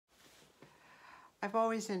I've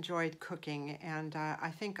always enjoyed cooking, and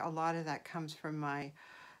I think a lot of that comes from my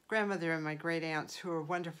grandmother and my great aunts, who were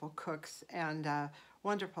wonderful cooks and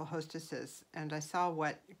wonderful hostesses. And I saw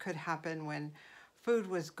what could happen when food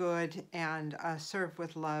was good and served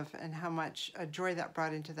with love, and how much joy that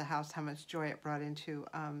brought into the house, how much joy it brought into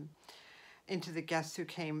the guests who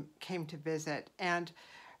came to visit. And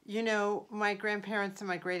my grandparents and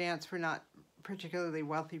my great aunts were not particularly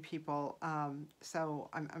wealthy people,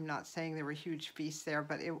 so I'm not saying there were huge feasts there,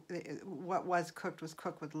 but what was cooked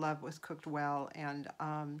with love, was cooked well, and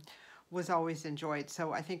was always enjoyed.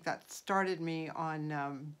 So I think that started me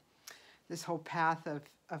on this whole path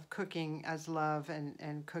of cooking as love,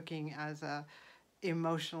 and cooking as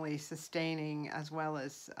emotionally sustaining as well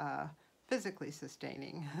as physically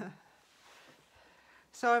sustaining.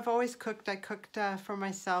 So I've always cooked. I cooked for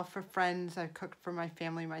myself, for friends. I cooked for my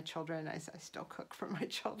family, my children. I still cook for my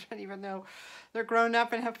children, even though they're grown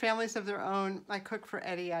up and have families of their own. I cook for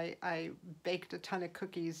Eddie. I baked a ton of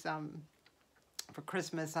cookies for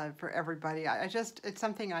Christmas for everybody. It's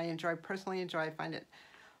something I personally enjoy. I find it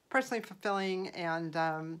personally fulfilling,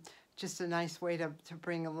 and just a nice way to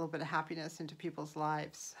bring a little bit of happiness into people's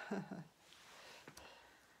lives.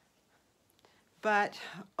 But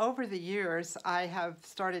over the years, I have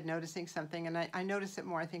started noticing something, and I notice it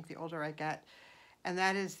more, I think, the older I get, and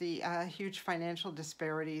that is the huge financial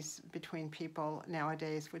disparities between people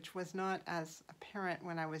nowadays, which was not as apparent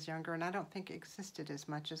when I was younger, and I don't think existed as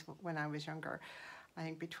much as when I was younger. I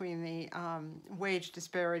think between the wage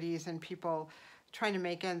disparities and people trying to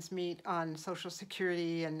make ends meet on Social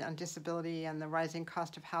Security and on disability, and the rising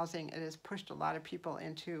cost of housing, it has pushed a lot of people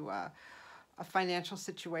into financial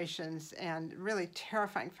situations, and really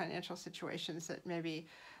terrifying financial situations that maybe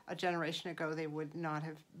a generation ago they would not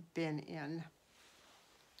have been in.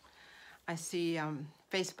 I see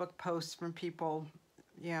Facebook posts from people,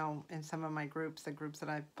 in some of my groups, the groups that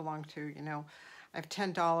I belong to, I have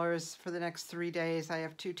 $10 for the next 3 days. I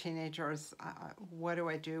have two teenagers. What do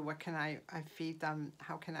I do? What can I feed them?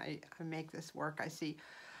 How can I make this work? I see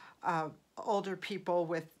older people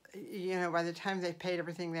with, by the time they've paid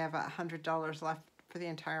everything, they have $100 left for the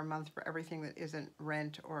entire month for everything that isn't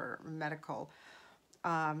rent or medical.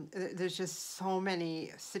 There's just so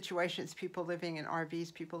many situations, people living in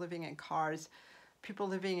RVs, people living in cars, people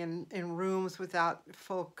living in rooms without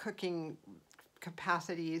full cooking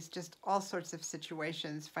capacities, just all sorts of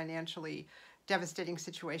situations, financially devastating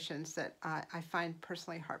situations that I find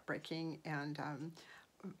personally heartbreaking and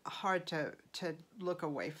hard to look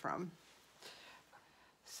away from.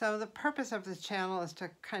 So the purpose of this channel is to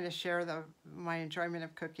kind of share my enjoyment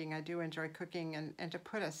of cooking. I do enjoy cooking, and to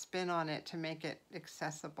put a spin on it, to make it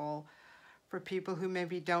accessible for people who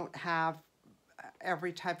maybe don't have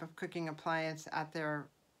every type of cooking appliance at their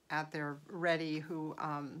ready, who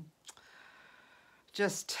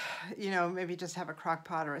just, maybe just have a crock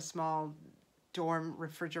pot or a small dorm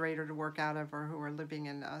refrigerator to work out of, or who are living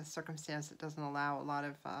in a circumstance that doesn't allow a lot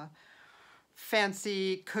of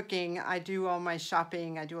fancy cooking. I do all my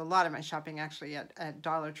shopping. I do a lot of my shopping actually at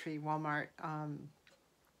Dollar Tree, Walmart,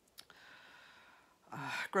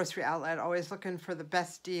 grocery outlet, always looking for the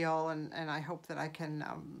best deal, and I hope that I can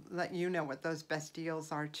let you know what those best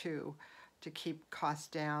deals are too, to keep costs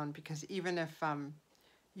down, because even if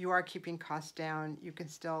you are keeping costs down, you can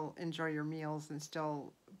still enjoy your meals and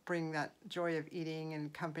still bring that joy of eating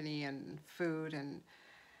and company and food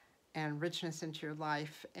and richness into your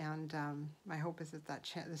life. And my hope is that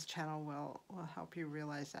this channel will help you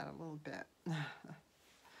realize that a little bit.